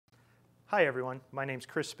Hi everyone, my name is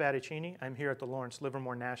Chris Spadaccini. I'm here at the Lawrence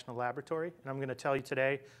Livermore National Laboratory, and I'm going to tell you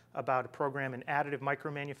today about a program in additive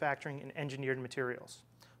micromanufacturing and engineered materials.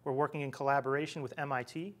 We're working in collaboration with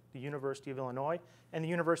MIT, the University of Illinois, and the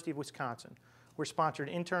University of Wisconsin. We're sponsored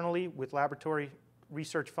internally with laboratory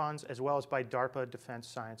research funds as well as by DARPA Defense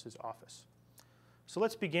Sciences Office. So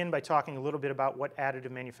let's begin by talking a little bit about what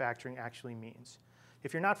additive manufacturing actually means.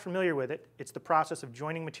 If you're not familiar with it, it's the process of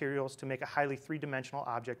joining materials to make a highly three-dimensional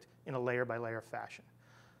object in a layer-by-layer fashion.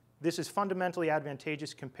 This is fundamentally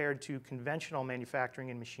advantageous compared to conventional manufacturing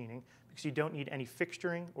and machining because you don't need any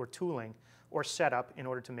fixturing or tooling or setup in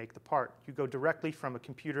order to make the part. You go directly from a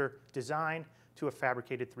computer design to a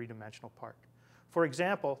fabricated three-dimensional part. For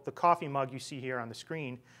example, the coffee mug you see here on the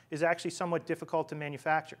screen is actually somewhat difficult to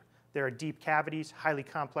manufacture. There are deep cavities, highly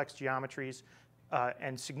complex geometries,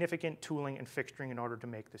 and significant tooling and fixturing in order to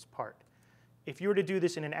make this part. If you were to do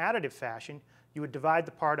this in an additive fashion, you would divide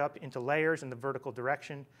the part up into layers in the vertical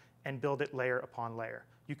direction and build it layer upon layer.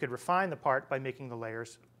 You could refine the part by making the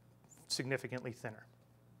layers significantly thinner.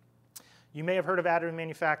 You may have heard of additive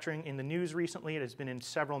manufacturing in the news recently. It has been in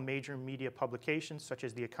several major media publications, such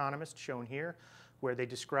as The Economist, shown here, where they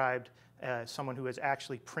described someone who has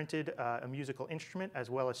actually printed a musical instrument as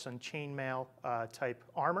well as some chainmail type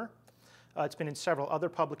armor. It's been in several other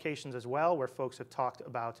publications as well, where folks have talked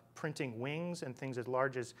about printing wings and things as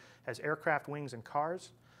large as aircraft wings and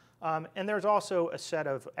cars. And there's also a set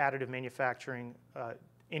of additive manufacturing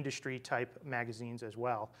industry type magazines as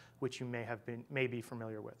well, which you may be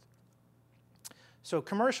familiar with. So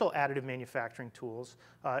commercial additive manufacturing tools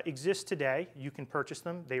exist today. You can purchase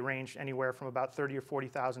them. They range anywhere from about $30,000 or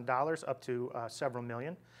 $40,000 up to several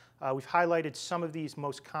million. We've highlighted some of these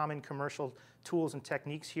most common commercial tools and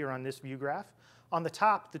techniques here on this view graph. On the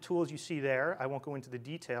top, the tools you see there, I won't go into the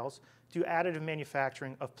details, do additive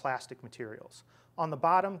manufacturing of plastic materials. On the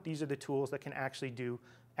bottom, these are the tools that can actually do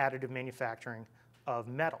additive manufacturing of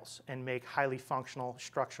metals and make highly functional,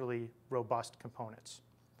 structurally robust components.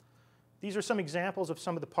 These are some examples of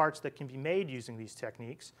some of the parts that can be made using these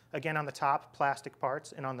techniques. Again, on the top, plastic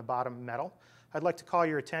parts, and on the bottom, metal. I'd like to call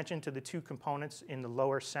your attention to the two components in the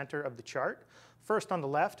lower center of the chart. First, on the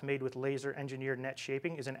left, made with laser engineered net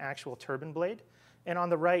shaping, is an actual turbine blade. And on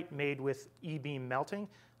the right, made with e-beam melting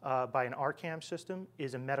by an RCAM system,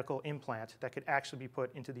 is a medical implant that could actually be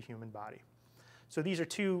put into the human body. So these are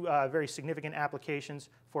two very significant applications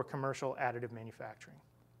for commercial additive manufacturing.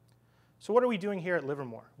 So what are we doing here at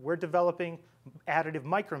Livermore? We're developing additive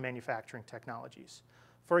micromanufacturing technologies.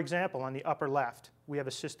 For example, on the upper left, we have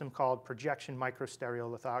a system called projection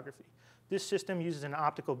microstereolithography. This system uses an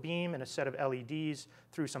optical beam and a set of LEDs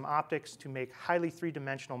through some optics to make highly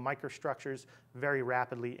three-dimensional microstructures very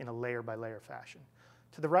rapidly in a layer-by-layer fashion.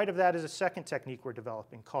 To the right of that is a second technique we're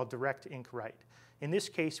developing called direct ink write. In this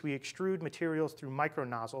case, we extrude materials through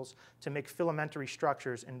micronozzles to make filamentary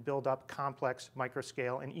structures and build up complex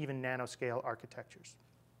microscale and even nanoscale architectures.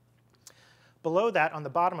 Below that, on the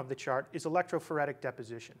bottom of the chart, is Electro Faradic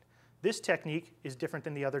deposition. This technique is different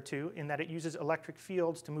than the other two in that it uses electric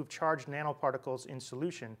fields to move charged nanoparticles in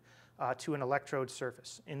solution to an electrode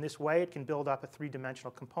surface. In this way, it can build up a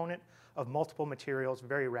three-dimensional component of multiple materials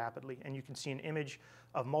very rapidly. And you can see an image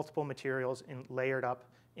of multiple materials layered up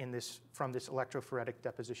from this electrophoretic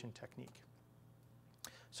deposition technique.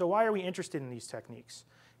 So why are we interested in these techniques?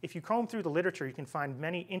 If you comb through the literature, you can find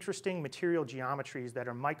many interesting material geometries that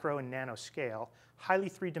are micro and nano scale, highly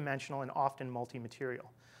three-dimensional, and often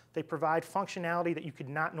multi-material. They provide functionality that you could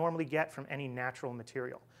not normally get from any natural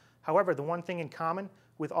material. However, the one thing in common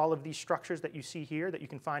with all of these structures that you see here that you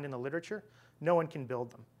can find in the literature, no one can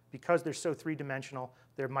build them. Because they're so three-dimensional,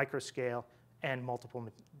 they're microscale and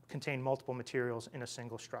contain multiple materials in a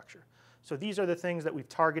single structure. So these are the things that we've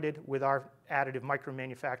targeted with our additive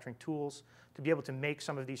micromanufacturing tools to be able to make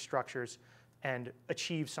some of these structures and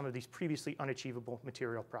achieve some of these previously unachievable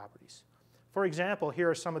material properties. For example, here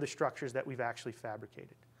are some of the structures that we've actually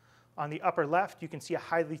fabricated. On the upper left, you can see a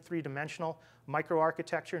highly three-dimensional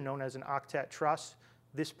microarchitecture known as an octet truss.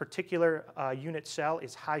 This particular unit cell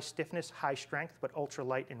is high stiffness, high strength, but ultra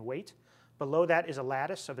light in weight. Below that is a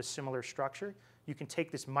lattice of a similar structure. You can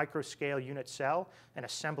take this microscale unit cell and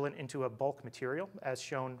assemble it into a bulk material, as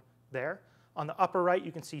shown there. On the upper right,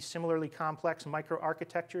 you can see similarly complex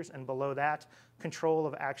microarchitectures, and below that, control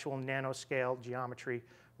of actual nanoscale geometry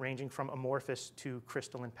ranging from amorphous to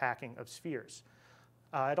crystalline packing of spheres.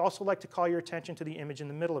 I'd also like to call your attention to the image in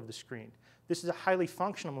the middle of the screen. This is a highly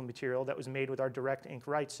functional material that was made with our direct ink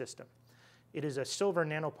write system. It is a silver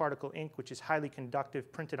nanoparticle ink, which is highly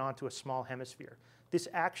conductive, printed onto a small hemisphere. This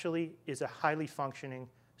actually is a highly functioning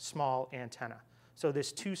small antenna. So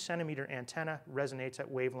this 2-centimeter antenna resonates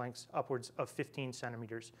at wavelengths upwards of 15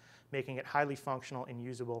 centimeters, making it highly functional and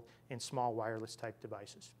usable in small wireless type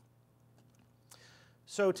devices.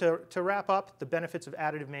 So to wrap up, the benefits of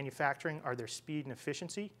additive manufacturing are their speed and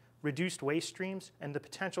efficiency, reduced waste streams, and the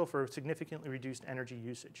potential for significantly reduced energy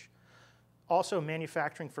usage. Also,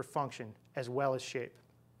 manufacturing for function as well as shape.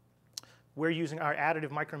 We're using our additive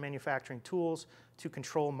micromanufacturing tools to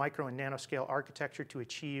control micro and nanoscale architecture to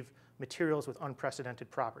achieve materials with unprecedented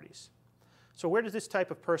properties. So where does this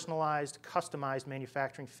type of personalized, customized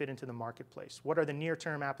manufacturing fit into the marketplace? What are the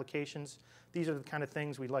near-term applications? These are the kind of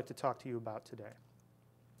things we'd like to talk to you about today.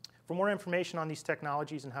 For more information on these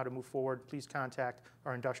technologies and how to move forward, please contact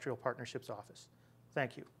our Industrial Partnerships Office.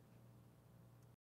 Thank you.